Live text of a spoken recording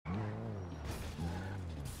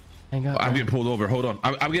Hang up. I'm getting pulled over. Hold on.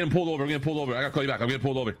 I'm getting pulled over. I'm getting pulled over. I gotta call you back. I'm getting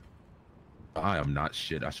pulled over. I am not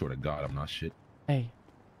shit. I swear to God, I'm not shit. Hey.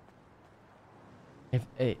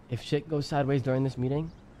 If shit goes sideways during this meeting,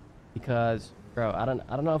 because bro, I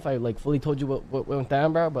don't know if I like fully told you what went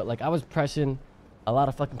down, bro, but like I was pressing a lot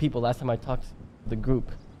of fucking people last time I talked to the group.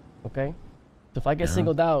 Okay? So if I get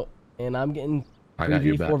singled out and I'm getting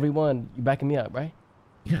 3v, 4v1, you backing me up, right?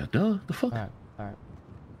 Yeah, duh. The fuck? All right.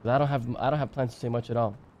 I don't have plans to say much at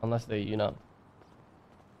all, unless they, you know.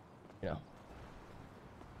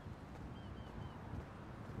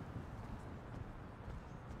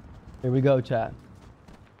 Here we go, chat.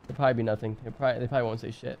 There'll probably be nothing. They probably won't say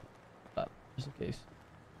shit, but just in case. It's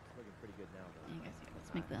looking pretty good now, though. Yeah,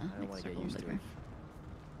 let's make the circle bigger.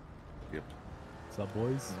 Yep. What's up,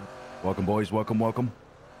 boys? Welcome, boys. Welcome.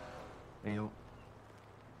 Hey, yo.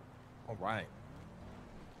 All right.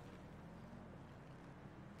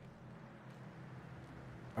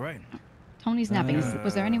 All right. Tony's napping.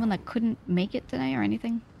 Was there anyone that couldn't make it today or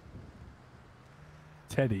anything?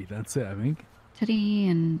 Teddy, that's it, I think. Teddy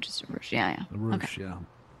and just Roosh. Yeah. Roosh, okay. yeah.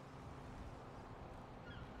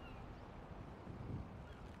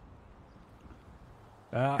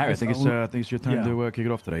 Harry, I think it's your turn to kick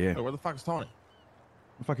it off today. Yeah. Hey, where the fuck is Tony? Where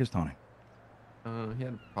the fuck is Tony? He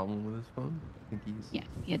had a problem with his phone. I think he's... Yeah,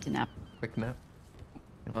 he had to nap. Quick nap.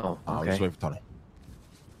 Oh, okay. Let's wait for Tony.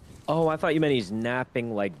 Oh, I thought you meant he's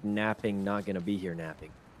napping, like napping, not gonna be here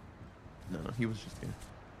napping. No, he was just here.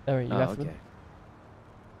 Alright, you got food? Okay.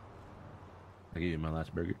 I gave you my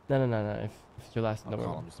last burger. No. If it's your last I'll number.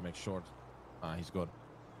 call him just to make sure. He's good.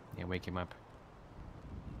 Yeah, wake him up.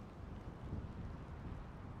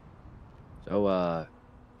 So,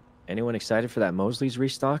 anyone excited for that Mosley's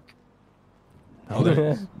restock?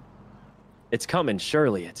 Oh, It's coming,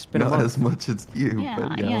 surely. It's been Not a month. as much as you. Yeah,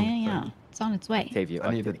 but yeah. It's on its way. Octavio,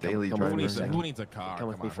 I need a Octavio, daily come driver. with me Who needs a car? Come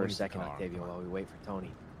with me for who a needs second, car? Octavio, while we wait for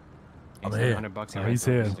Tony. I'm here. $100 He's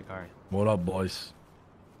here. The car. What up, boys?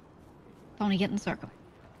 Tony, get in the circle.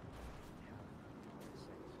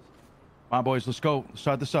 Come on, boys. Let's go. Let's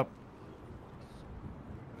start this up.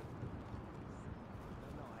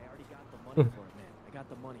 No, I already got the money for it, man. I got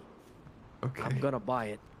the money. Okay. I'm gonna buy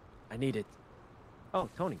it. I need it. Oh,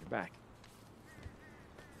 Tony, you're back.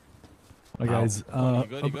 Hi, guys. Tony,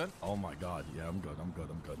 you good? Oh my God. Yeah, I'm good.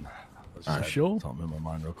 Let's All right. just sure? Something in my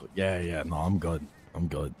mind real quick. Yeah. No, I'm good.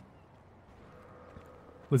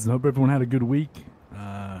 Listen, hope everyone had a good week.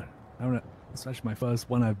 It's actually my first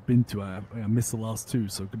one I've been to. I missed the last two,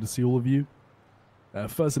 so good to see all of you.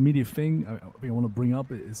 First immediate thing I want to bring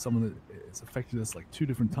up is something that has affected us like 2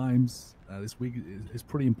 different times this week. Is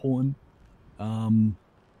pretty important. Guns.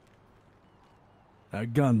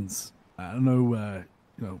 I don't know,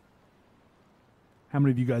 how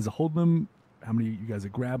many of you guys are holding them? How many of you guys are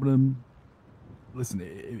grabbing them? Listen,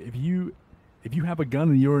 if you have a gun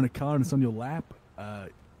and you're in a car and it's on your lap,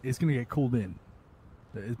 it's gonna get called in.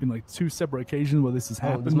 There's been like 2 separate occasions where this has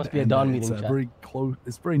happened. This must be a dawn meeting. It's very close.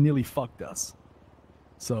 It's very nearly fucked us.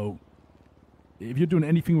 So, if you're doing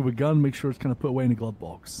anything with a gun, make sure it's kind of put away in a glove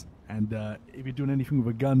box. And if you're doing anything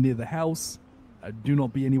with a gun near the house, do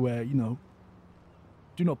not be anywhere. Do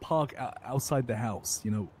not park outside the house.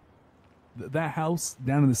 That house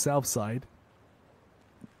down in the south side.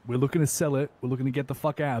 We're looking to sell it. We're looking to get the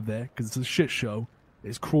fuck out of there because it's a shit show.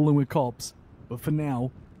 It's crawling with cops. But for now,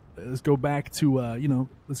 let's go back to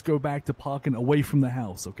let's go back to parking away from the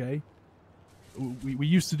house. Okay. We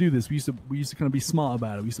used to do this. We used to kind of be smart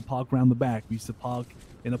about it. We used to park around the back. We used to park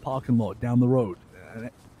in a parking lot down the road.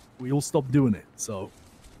 We all stopped doing it. So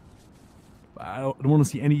I don't want to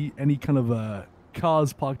see any kind of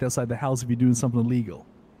cars parked outside the house if you're doing something illegal.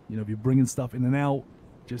 If you're bringing stuff in and out,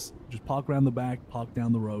 just park around the back, park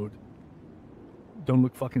down the road. Don't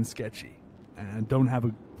look fucking sketchy, and don't have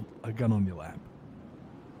a gun on your lap.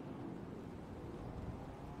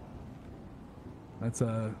 That's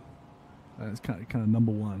kind of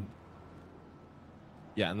number one.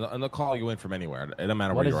 Yeah, and they'll call you in from anywhere. It doesn't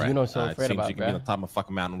matter What where is you're Juno at. so It afraid seems about, you can be on bruh? the top of a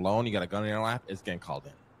fucking mountain alone. You got a gun in your lap. It's getting called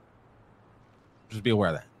in. Just be aware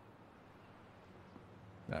of that.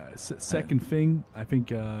 Second thing, I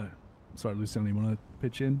think. Sorry, Luciano, you want to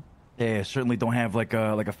pitch in? Yeah, certainly don't have like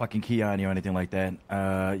a fucking key on you or anything like that.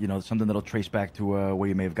 Something that'll trace back to where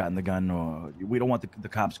you may have gotten the gun, or we don't want the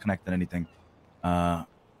cops connecting anything to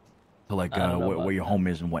like where your home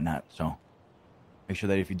is and whatnot. So make sure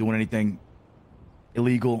that if you're doing anything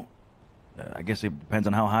illegal, I guess it depends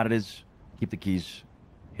on how hot it is. Keep the keys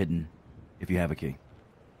hidden if you have a key.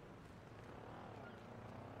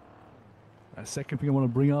 Second thing I want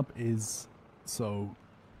to bring up is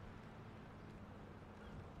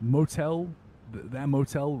motel, that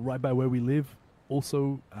motel right by where we live,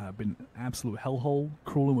 also been an absolute hellhole,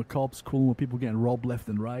 crawling with cops, crawling with people getting robbed left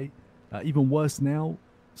and right. Even worse now,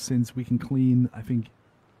 since we can clean, I think,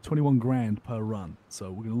 21 grand per run.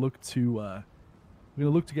 So we're gonna look to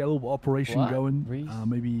get a little operation What? going. 3,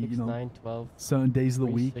 Maybe 6, you know 9, 12, certain days of the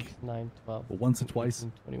 3, week, 6, 9, 12, or once or 14, twice,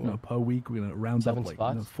 21. per week. We're gonna round 7 up like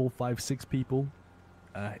spots? 4, 5, 6 people.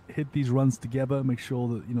 Hit these runs together. Make sure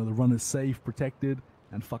that the run is safe, protected,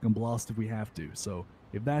 and fucking blast if we have to. So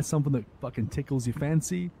if that's something that fucking tickles your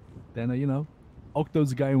fancy, then Octo's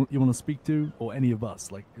the guy you want to speak to, or any of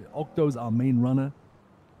us. Like Octo's our main runner.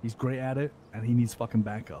 He's great at it, and he needs fucking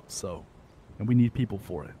backup. So, and we need people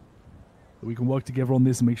for it. We can work together on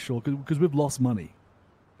this and make sure, because we've lost money.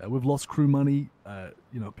 We've lost crew money.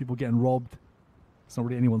 People getting robbed. It's not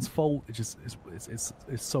really anyone's fault. It's just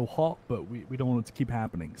it's so hot, but we don't want it to keep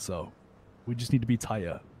happening. So we just need to be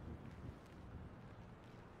tighter.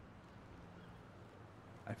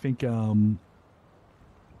 I think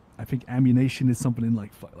ammunition is something in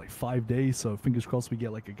like 5 days. So fingers crossed we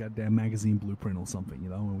get like a goddamn magazine blueprint or something,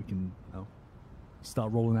 and we can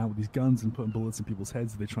start rolling out with these guns and putting bullets in people's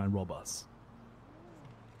heads if they try and rob us.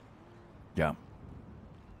 Yeah.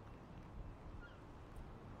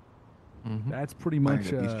 That's pretty much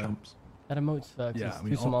these chumps. That emote sucks. yeah. It's I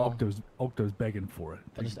mean, too small. Octo's begging for it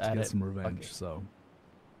I'll to just add get it. some revenge. Okay. So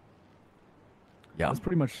Yeah. that's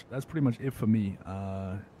pretty much it for me.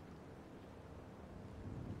 I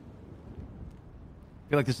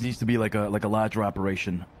feel like this needs to be like a larger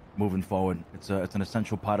operation moving forward. It's an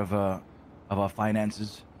essential part of our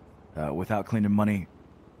finances. Without cleaning money,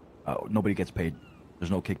 nobody gets paid.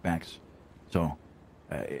 There's no kickbacks. So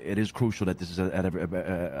it is crucial that this is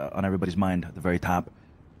on everybody's mind at the very top.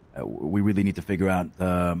 We really need to figure out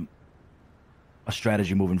a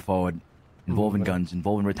strategy moving forward, involving guns,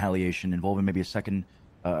 involving retaliation, involving maybe a second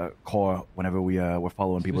core whenever we're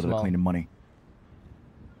following people that are cleaning money.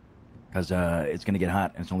 Because it's going to get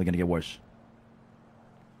hot, and it's only going to get worse.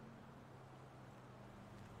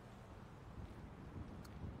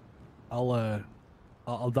 I'll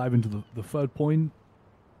dive into the third point.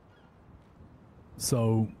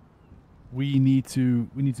 So we need to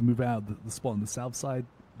move out the spot on the south side.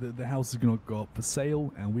 The house is going to go up for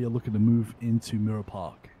sale, and we are looking to move into Mirror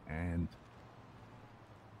Park. And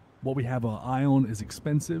what we have our eye on is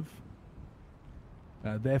expensive.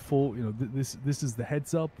 Therefore, this is the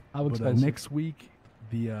heads up. How but, expensive? next week,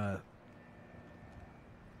 the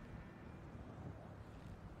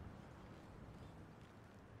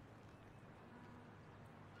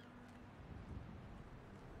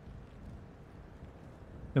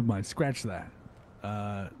never mind. Scratch that.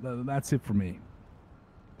 That's it for me.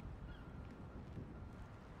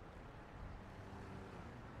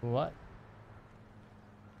 What?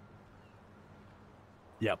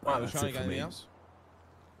 Yep. Wow, that's Sean, it you for got me. anything else?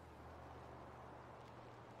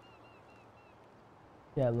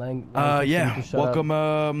 Yeah, Lang. Yeah.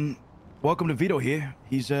 Welcome to Vito here.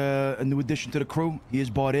 He's a new addition to the crew. He is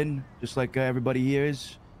bought in, just like everybody here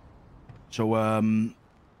is. So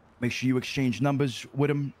make sure you exchange numbers with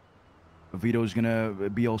him. Vito's gonna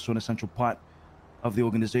be also an essential part of the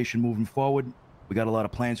organization moving forward. We got a lot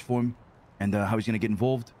of plans for him and how he's gonna get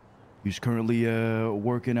involved. He's currently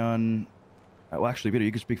working on. Well, actually, Vito,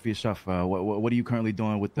 you can speak for yourself. What are you currently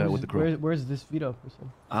doing with the crew? Where's this Vito person?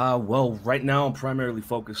 Well, right now I'm primarily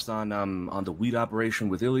focused on the weed operation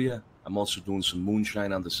with Ilya. I'm also doing some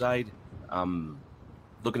moonshine on the side.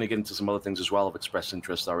 Looking to get into some other things as well. I've expressed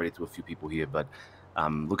interest already to a few people here, but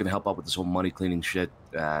I'm looking to help out with this whole money cleaning shit,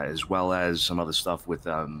 as well as some other stuff with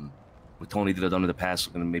Tony that I've done in the past.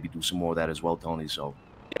 Looking to maybe do some more of that as well, Tony. So,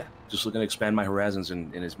 yeah, just looking to expand my horizons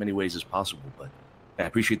in as many ways as possible. But I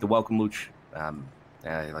appreciate the welcome, Luch.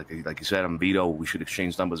 Like you said, I'm Vito. We should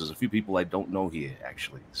exchange numbers. There's a few people I don't know here,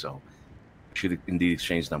 actually. So, we should indeed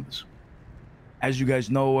exchange numbers. As you guys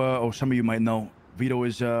know, or some of you might know, Vito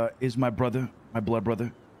is my brother, my blood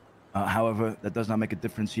brother. However, that does not make a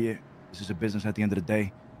difference here. This is a business at the end of the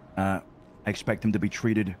day. I expect him to be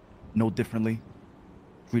treated no differently.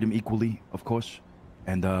 Treat him equally, of course.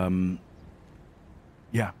 And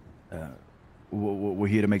yeah, we're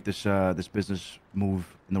here to make this this business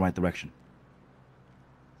move in the right direction.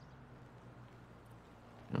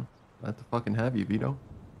 Glad to fucking have you, Vito.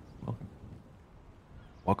 Welcome.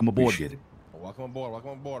 Welcome aboard. Appreciate it. Welcome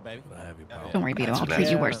aboard, baby. Don't worry, Vito. I'll treat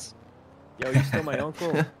you worse. Yo, you still my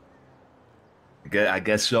uncle? I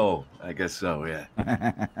guess so. Yeah.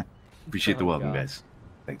 Appreciate the welcome, God. guys.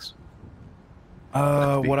 Thanks.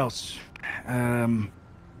 What else? I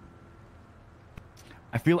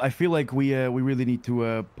feel like we really need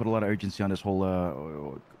to put a lot of urgency on this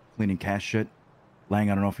whole cleaning cash shit. Lang,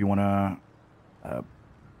 I don't know if you want to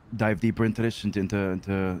dive deeper into this,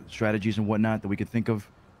 into strategies and whatnot that we could think of?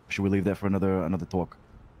 Or should we leave that for another talk?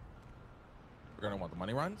 We're gonna want the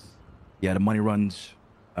money runs. Yeah, the money runs.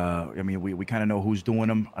 I mean, we kind of know who's doing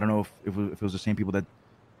them. I don't know if it was the same people that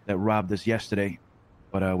robbed us yesterday,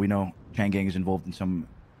 but we know Chain Gang is involved in some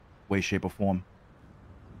way, shape, or form,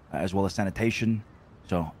 as well as sanitation.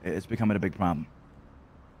 So it's becoming a big problem.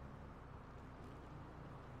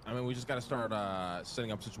 I mean, we just gotta start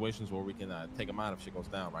setting up situations where we can take them out if shit goes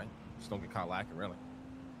down, right? Just don't get caught lacking, really.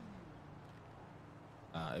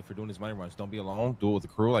 If you're doing these money runs, don't be alone. Do it with the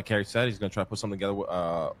crew. Like Carrie said, he's gonna try to put something together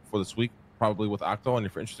for this week, probably with Octo. And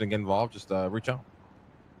if you're interested in getting involved, just reach out.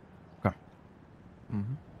 Okay.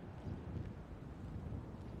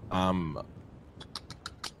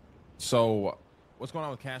 So what's going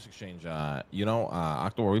on with cash exchange?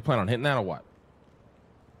 Octo, are we planning on hitting that or what?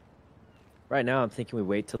 Right now, I'm thinking we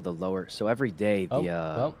wait till the lower. So every day,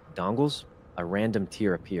 the dongles, a random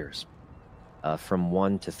tier appears, from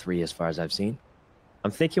 1 to 3, as far as I've seen.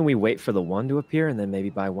 I'm thinking we wait for the 1 to appear and then maybe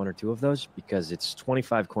buy 1 or 2 of those, because it's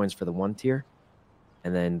 25 coins for the 1 tier,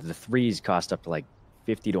 and then the 3s cost up to like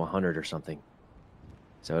 50 to 100 or something.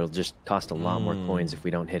 So it'll just cost a lot more coins if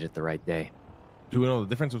we don't hit it the right day. Do we know the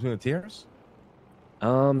difference between the tiers?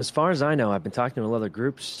 As far as I know, I've been talking to other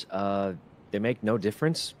groups. They make no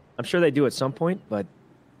difference. I'm sure they do at some point, but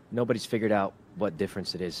nobody's figured out what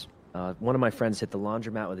difference it is. One of my friends hit the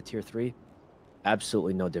laundromat with a tier 3.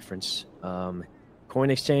 Absolutely no difference. Coin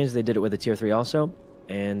exchange, they did it with a tier 3 also,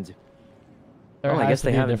 and I guess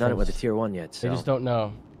they haven't done it with a tier 1 yet. So. They just don't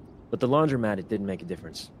know. But the laundromat, it didn't make a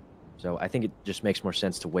difference. So I think it just makes more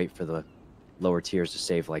sense to wait for the lower tiers to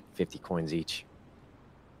save like 50 coins each.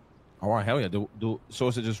 All right, hell yeah. So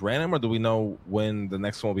is it just random, or do we know when the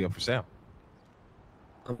next one will be up for sale?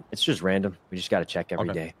 It's just random. We just got to check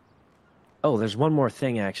every day. Oh, there's one more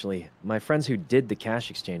thing, actually. My friends who did the cash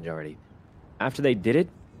exchange already, after they did it,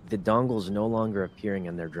 the dongle's no longer appearing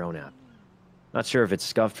in their drone app. Not sure if it's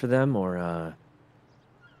scuffed for them or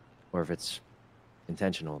if it's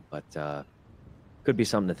intentional, but could be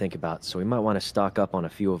something to think about. So we might want to stock up on a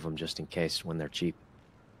few of them just in case when they're cheap.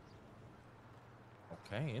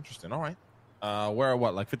 Okay, interesting. All right. We're at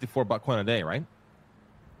what, like $54 coin a day, right?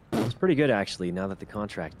 It's pretty good, actually, now that the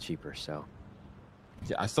contract's cheaper, so.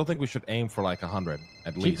 Yeah, I still think we should aim for like 100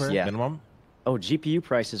 at least, minimum. Oh, GPU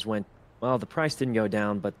prices went, well, the price didn't go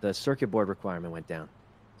down, but the circuit board requirement went down,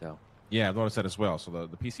 so. Yeah, I've noticed that as well. So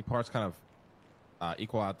the PC parts kind of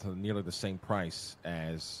equal out to nearly the same price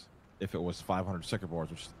as if it was 500 circuit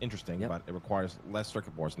boards, which is interesting, but it requires less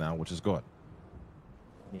circuit boards now, which is good.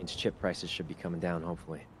 Means chip prices should be coming down,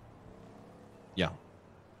 hopefully. Yeah.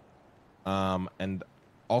 And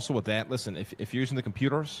also with that, listen, if you're using the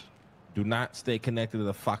computers, do not stay connected to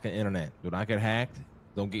the fucking internet. Do not get hacked.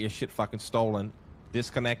 Don't get your shit fucking stolen.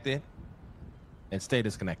 Disconnect it and stay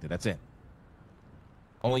disconnected. That's it.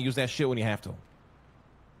 Only use that shit when you have to.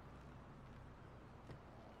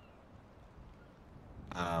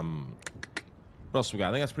 What else we got?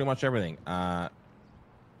 I think that's pretty much everything. Yeah.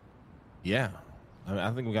 I mean, I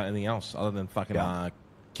don't think we got anything else other than fucking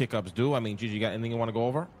kick-ups due. I mean, Gigi, you got anything you want to go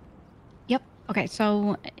over? Yep. Okay,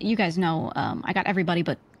 so you guys know I got everybody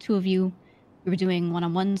but 2 of you. We were doing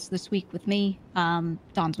one-on-ones this week with me.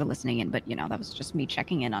 Don's been listening in, but, that was just me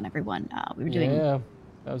checking in on everyone. We were doing that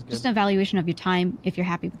was good. Just an evaluation of your time, if you're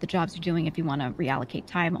happy with the jobs you're doing, if you want to reallocate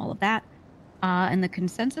time, all of that. And the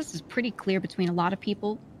consensus is pretty clear between a lot of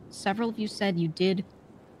people. Several of you said you did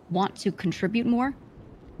want to contribute more.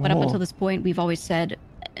 But up until this point, we've always said,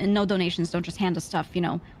 no donations, don't just hand us stuff,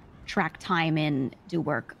 track time in, do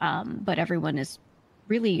work. But everyone is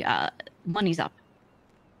really, money's up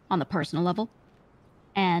on the personal level.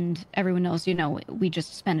 And everyone knows, we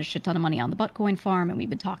just spend a shit ton of money on the Buttcoin farm, and we've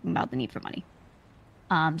been talking about the need for money.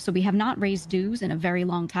 So we have not raised dues in a very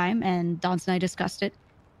long time, and Dons and I discussed it,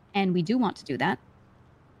 and we do want to do that.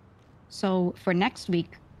 So for next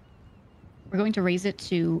week, we're going to raise it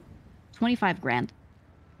to 25 grand.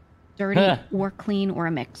 Dirty or clean or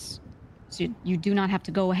a mix. So you do not have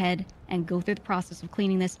to go ahead and go through the process of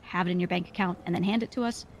cleaning this, have it in your bank account, and then hand it to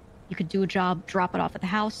us. You could do a job, drop it off at the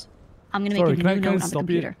house. I'm going to make a new note on the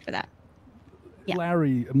computer for that. Yeah.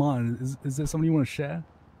 Larry, Amon, is there something you want to share?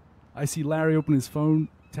 I see Larry open his phone,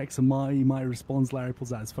 text Marty, Marty responds, Larry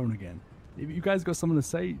pulls out his phone again. If you guys got something to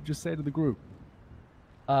say, just say it to the group.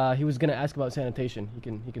 He was gonna ask about sanitation.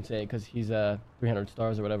 He can say it because he's 300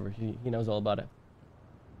 stars or whatever. He knows all about it.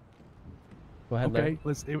 Go ahead. Okay,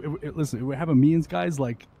 listen. If we're having meetings, guys,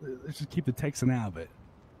 like, let's just keep the texting out of it.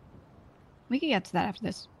 We can get to that after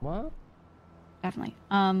this. What? Definitely.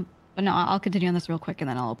 But no, I'll continue on this real quick and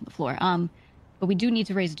then I'll open the floor. But we do need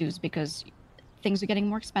to raise dues because things are getting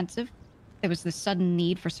more expensive. There was this sudden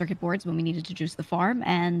need for circuit boards when we needed to juice the farm,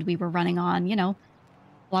 and we were running on, you know,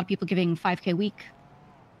 a lot of people giving 5K a week,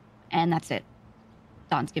 and that's it.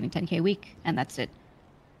 Don's giving 10K a week, and that's it.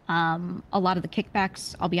 A lot of the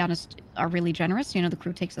kickbacks, I'll be honest, are really generous. You know, the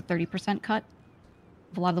crew takes a 30% cut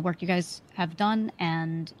of a lot of the work you guys have done,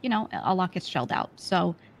 and, you know, a lot gets shelled out.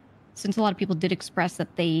 So since a lot of people did express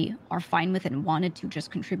that they are fine with it and wanted to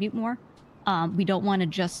just contribute more, we don't want to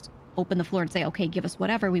just open the floor and say, okay, give us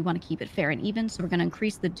whatever. We want to keep it fair and even. So we're going to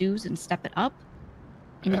increase the dues and step it up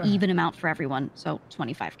in an even amount for everyone. So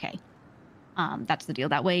 25K. That's the deal.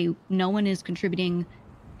 That way, no one is contributing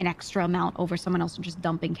an extra amount over someone else and just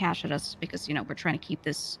dumping cash at us because, you know, we're trying to keep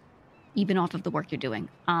this even off of the work you're doing.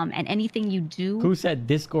 And anything you do Who said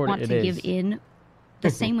Discord want it to is? give in the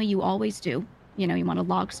same way you always do. You know, you want to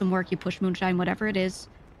log some work, you push moonshine, whatever it is,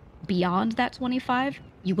 beyond that 25,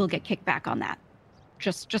 you will get kicked back on that.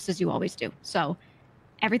 Just as you always do. So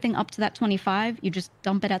everything up to that 25, you just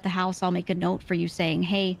dump it at the house. I'll make a note for you saying,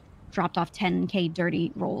 hey, dropped off 10K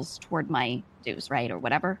dirty rolls toward my dues, right? Or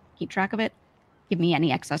whatever. Keep track of it. Give me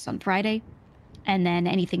any excess on Friday. And then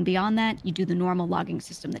anything beyond that, you do the normal logging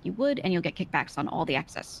system that you would, and you'll get kickbacks on all the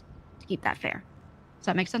excess to keep that fair. Does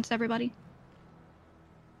that make sense to everybody?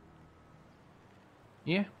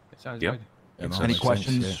 Yeah, it sounds Yep. good. Any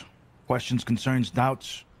questions? Questions, concerns,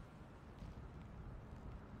 doubts?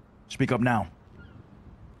 Speak up now.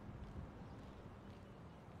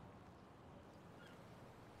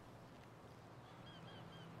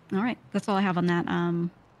 All right. That's all I have on that.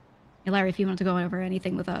 Larry, if you want to go over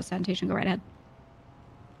anything with sanitation, go right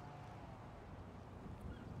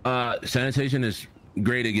ahead. Sanitation is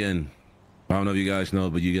great again. I don't know if you guys know,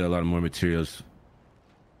 but you get a lot more materials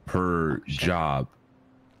per job.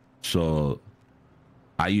 So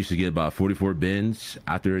I used to get about 44 bins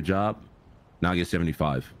after a job. Now I get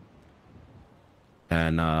 75.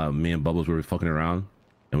 And me and Bubbles were fucking around,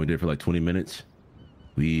 and we did it for like 20 minutes.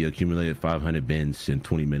 We accumulated 500 bins in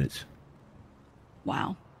 20 minutes.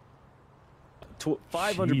 Wow.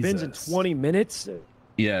 500 bins in 20 minutes?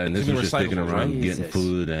 Yeah, and this was just sticking around, getting Jesus.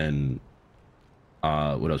 food, and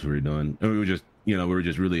what else were we doing? And we were just, you know, we were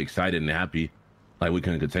just really excited and happy, like we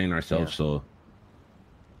couldn't contain ourselves. Yeah. So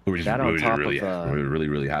we were just That on top really, of, we were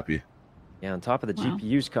really happy. Yeah, on top of the Wow.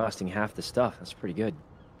 GPUs costing half the stuff. That's pretty good.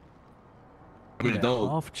 I mean, though,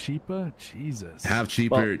 Half cheaper? Jesus. half Well,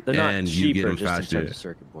 cheaper, they're not and you get cheaper them just in faster. terms of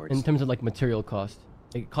circuit boards. In terms of like material cost,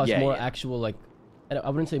 it costs Yeah, more yeah. actual like, I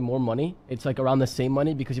wouldn't say more money. It's like around the same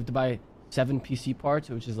money because you have to buy 7 PC parts,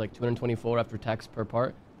 which is like 224 after tax per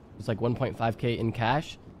part. It's like 1.5K in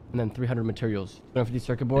cash, and then 300 materials, 250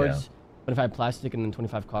 circuit boards, 25 plastic, and then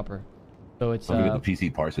 25 copper. So it's Some of the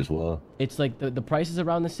PC parts as well. it's like the price is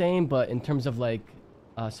around the same, but in terms of like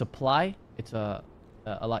supply, it's a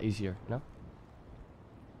lot easier, you know?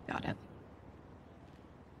 Got it.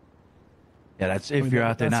 Yeah, that's if mean, you're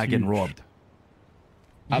out there that's not getting huge. robbed.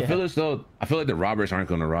 I Yeah. feel as though like the robbers aren't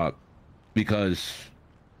going to rob, because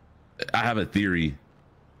I have a theory.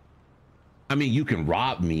 I mean, you can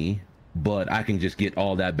rob me, but I can just get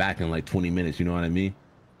all that back in like 20 minutes. You know what I mean?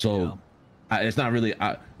 So it's not really.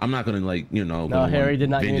 I'm not gonna like, you know, No, Harry did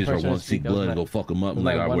not give me vengeance or permission to want to seek speak. That was blood and my- go fuck them up. was I'm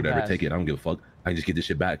my like, oh, one whatever, pass. take it. I don't give a fuck. I can just get this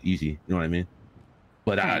shit back easy. You know what I mean?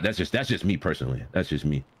 But that's just me personally. That's just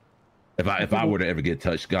me. If I were to ever get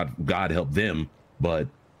touched, God help them. But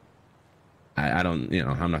I don't, you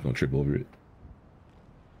know, I'm not gonna trip over it.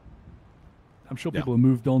 I'm sure people have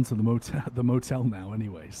moved on to the motel now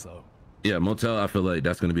anyway, so. Yeah, motel. I feel like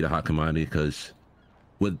that's gonna be the hot commodity, because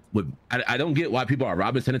I don't get why people are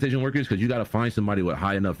robbing sanitation workers, because you gotta find somebody with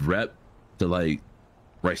high enough rep to like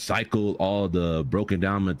recycle all the broken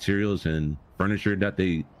down materials and furniture that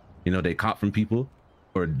they cop from people,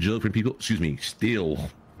 or steal from people. Steal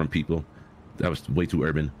from people. That was way too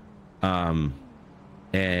urban.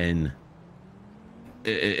 And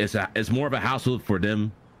it's more of a hassle for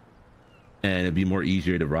them, and it'd be more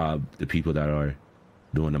easier to rob the people that are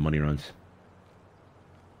doing the money runs.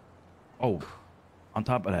 Oh, on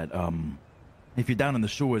top of that, if you're down in the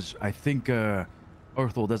sewers, I think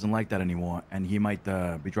Earthwell doesn't like that anymore, and he might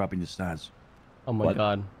be dropping the stars. Oh my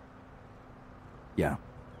god. Yeah.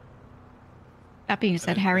 That being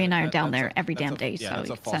said, Harry and I are down there every damn day, Yeah, so that's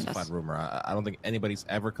you a can send falsified us. rumor. I don't think anybody's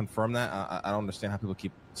ever confirmed that. I don't understand how people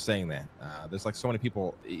keep saying that. There's like so many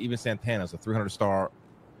people. Even Santana's a 300-star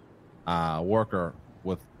worker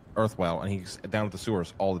with Earthwell, and he's down at the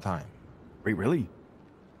sewers all the time. Wait, really?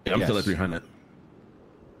 Yeah, I'm still at 300.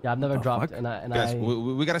 Yeah, I've never the dropped, fuck? and Guys, I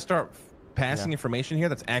we got to start passing information here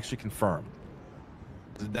that's actually confirmed.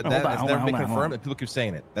 That Hold on, has hold never on, been hold on, hold confirmed, on. and people keep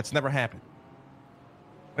saying it. That's never happened.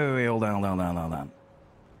 Wait, hold on.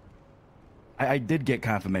 I did get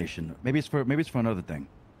confirmation. Maybe it's for another thing.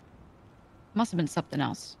 Must have been something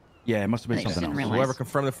else. Yeah, it must have been I just something didn't else. realize. Whoever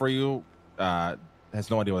confirmed it for you has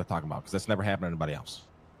no idea what they're talking about because that's never happened to anybody else.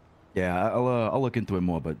 Yeah, I'll look into it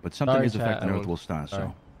more, but something Sorry, is chat, affecting I Earth won't- will start, sorry.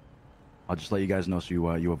 so I'll just let you guys know so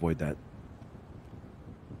you avoid that.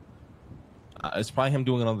 It's probably him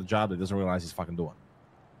doing another job that doesn't realize he's fucking doing.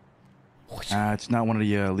 It's not one of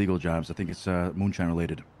the legal jobs. I think it's moonshine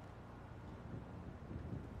related.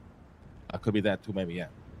 Could be that too, maybe. Yeah.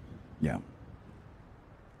 Yeah.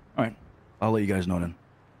 All right, I'll let you guys know then.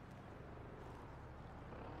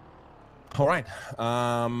 All right.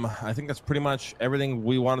 I think that's pretty much everything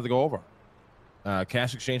we wanted to go over.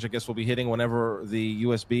 Cash exchange, I guess, will be hitting whenever the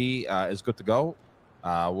USB is good to go.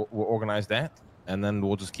 We'll organize that, and then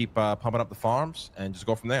we'll just keep pumping up the farms and just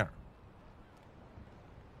go from there.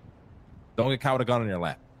 Don't get caught with a gun in your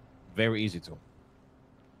lap. Very easy to.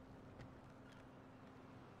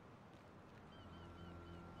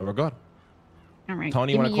 But we're good. All right.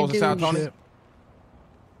 Tony, you give want to me close us your out, Tony? dues.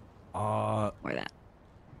 Or that.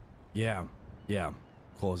 Yeah.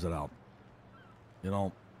 Close it out. You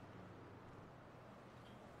know,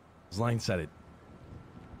 as Lang said it,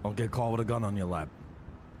 don't get caught with a gun on your lap.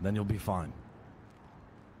 Then you'll be fine.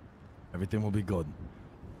 Everything will be good.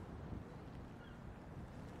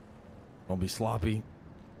 Don't be sloppy.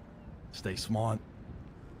 Stay smart.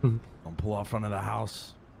 Don't pull out front of the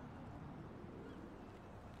house.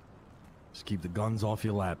 Just keep the guns off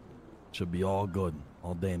your lap. Should be all good.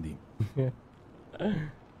 All dandy.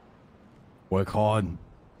 Work hard.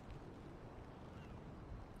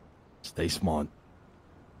 Stay smart.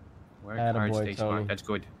 Work hard, Attaboy, stay Tony. smart. That's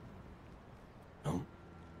good.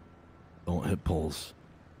 Don't hit poles.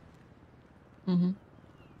 Mm-hmm.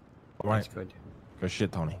 All right. That's good. Good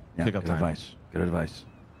shit, Tony. Yeah, Pick up good time. advice. Good advice.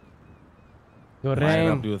 Yo, Line it up,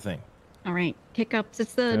 Rain. do the thing. All right. Kick-ups.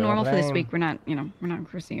 It's the Good normal for this rain. week. We're not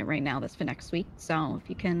cruising it right now. That's for next week. So if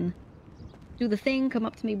you can do the thing, come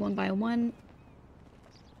up to me one by one.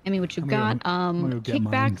 I mean, what you I'm got. gonna go get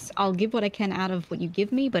mine. Kickbacks, I'll give what I can out of what you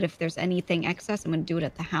give me, but if there's anything excess, I'm going to do it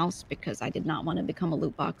at the house because I did not want to become a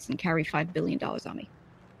loot box and carry $5 billion on me.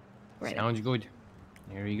 Right. Sounds good.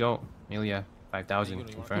 There you go. Amelia, 5,000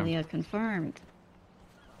 confirmed. Amelia confirmed.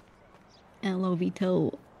 Hello,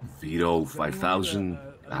 Vito. Vito 5,000.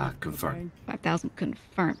 Confirmed. 5,000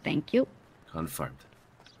 confirmed. Thank you. Confirmed.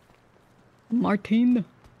 Martin.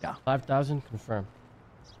 5,000 confirmed.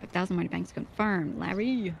 5,000 MartyBanks confirmed.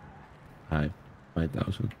 Larry. Hi,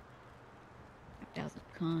 5,000. 5,000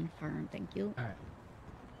 confirmed. Thank you. All right.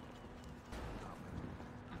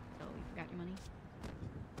 So you forgot your money?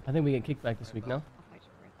 I think we get kickback this week, no? I'll fight you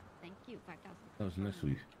for it. Thank you. 5,000. That was next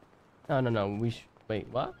week. No. Wait,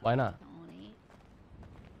 what? Why not? Tony.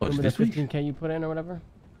 Oh, it's Remember this the week? 15K you put in or whatever?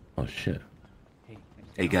 Oh, shit.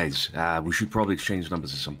 Hey guys, we should probably exchange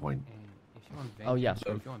numbers at some point. Oh, yeah.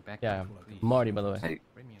 Yeah. Marty, by the way. Hey,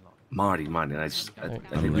 Marty, I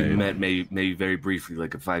think we met maybe very briefly,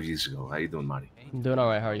 like 5 years ago. How you doing, Marty? I'm doing all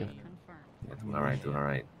right. How are you? Yeah, doing all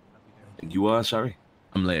right. And you are sorry?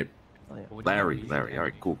 I'm late. Larry. All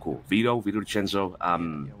right, cool. Vito DiCenzo.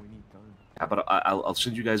 How about I'll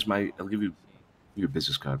send you guys I'll give you your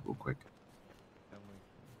business card real quick.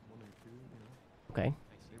 Okay.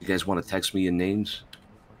 You guys want to text me your names?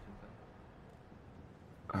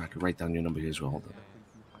 I can write down your number here as well. Hold on.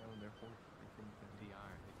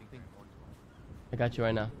 I got you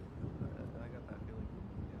right now.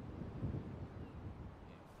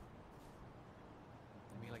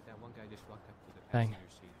 Bang.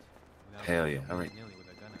 Hell yeah! All right.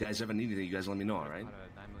 You guys ever need anything? You guys let me know. All right.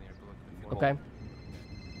 Okay.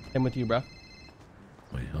 Same with you, bro.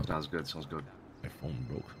 Wait, hold on. Sounds good. My phone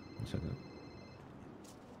broke. 1 second.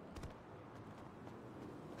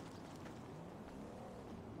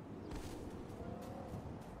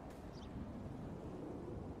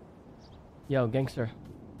 Yo, gangster.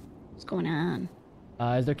 What's going on?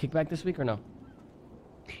 Is there kickback this week or no?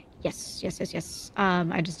 Yes.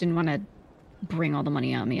 I just didn't want to bring all the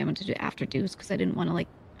money on me. I wanted to do it after dues because I didn't want to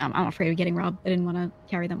I'm afraid of getting robbed. I didn't want to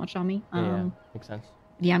carry that much on me. Yeah, makes sense.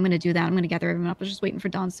 Yeah, I'm gonna do that. I'm gonna gather everyone up. I was just waiting for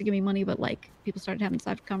Dons to give me money, but people started having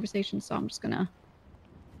side conversations, so I'm just gonna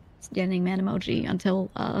standing man emoji until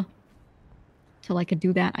I could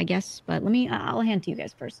do that, I guess. But I'll hand to you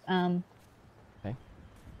guys first. Okay.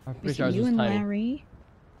 I'm pretty So sure ours you was and tiny. Larry.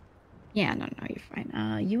 Yeah, no, you're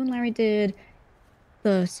fine. You and Larry did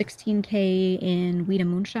the 16K in Weed and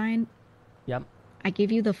Moonshine. Yep. I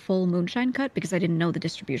gave you the full Moonshine cut because I didn't know the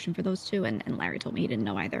distribution for those two, and Larry told me he didn't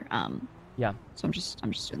know either. Yeah. So I'm just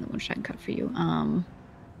doing the Moonshine cut for you.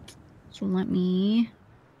 So you're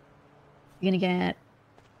gonna get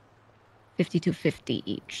 52.50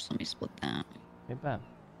 each. So let me split that. Okay, bam.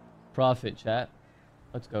 Profit, chat.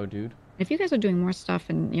 Let's go, dude. If you guys are doing more stuff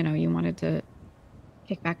and, you know, you wanted to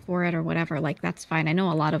kick back for it or whatever, like, that's fine. I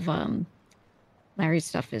know a lot of Larry's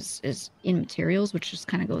stuff is in materials, which just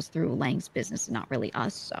kind of goes through Lang's business and not really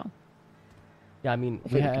us, so. Yeah, I mean,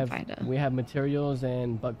 we have materials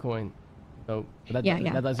and butt coin. So that,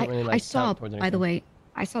 yeah. that doesn't really, like, I saw, count towards by the anything. way,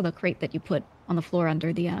 I saw the crate that you put on the floor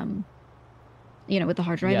under the, you know, with the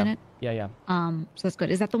hard drive in it. Yeah. So that's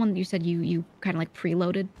good. Is that the one that you said you kind of like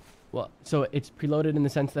preloaded? Well, so it's preloaded in the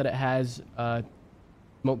sense that it has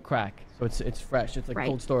smoke crack, so it's fresh. It's like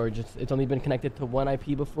cold storage. It's only been connected to one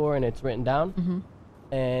IP before, and it's written down.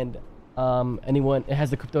 And anyone, it has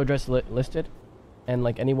the crypto address listed, and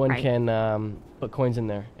like anyone can put coins in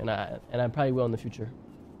there, and I probably will in the future.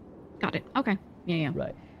 Got it. Okay. Yeah.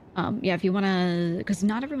 Right. Yeah, if you want to, because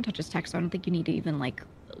not everyone touches tech, so I don't think you need to even like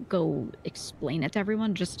go explain it to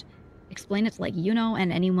everyone. Just explain it to like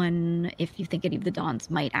and anyone, if you think any of the Dons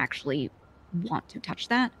might actually want to touch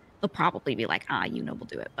that, they'll probably be like, will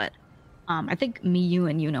do it. But I think me, you,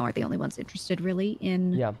 and are the only ones interested really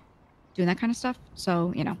in doing that kind of stuff.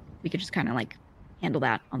 So, we could just kind of like handle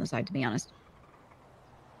that on the side, to be honest.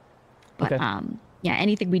 But yeah,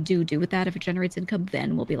 anything we do with that, if it generates income,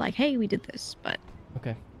 then we'll be like, hey, we did this. But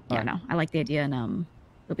no, I like the idea, and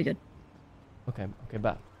it'll be good. Okay,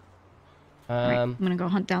 bye. All right, I'm gonna go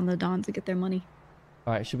hunt down the Dons and get their money.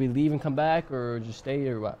 All right, should we leave and come back, or just stay,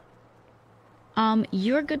 or what?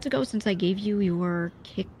 You're good to go since I gave you your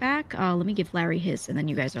kickback. Let me give Larry his, and then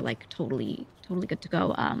you guys are like totally good to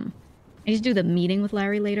go. I need to do the meeting with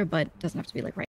Larry later, but it doesn't have to be like right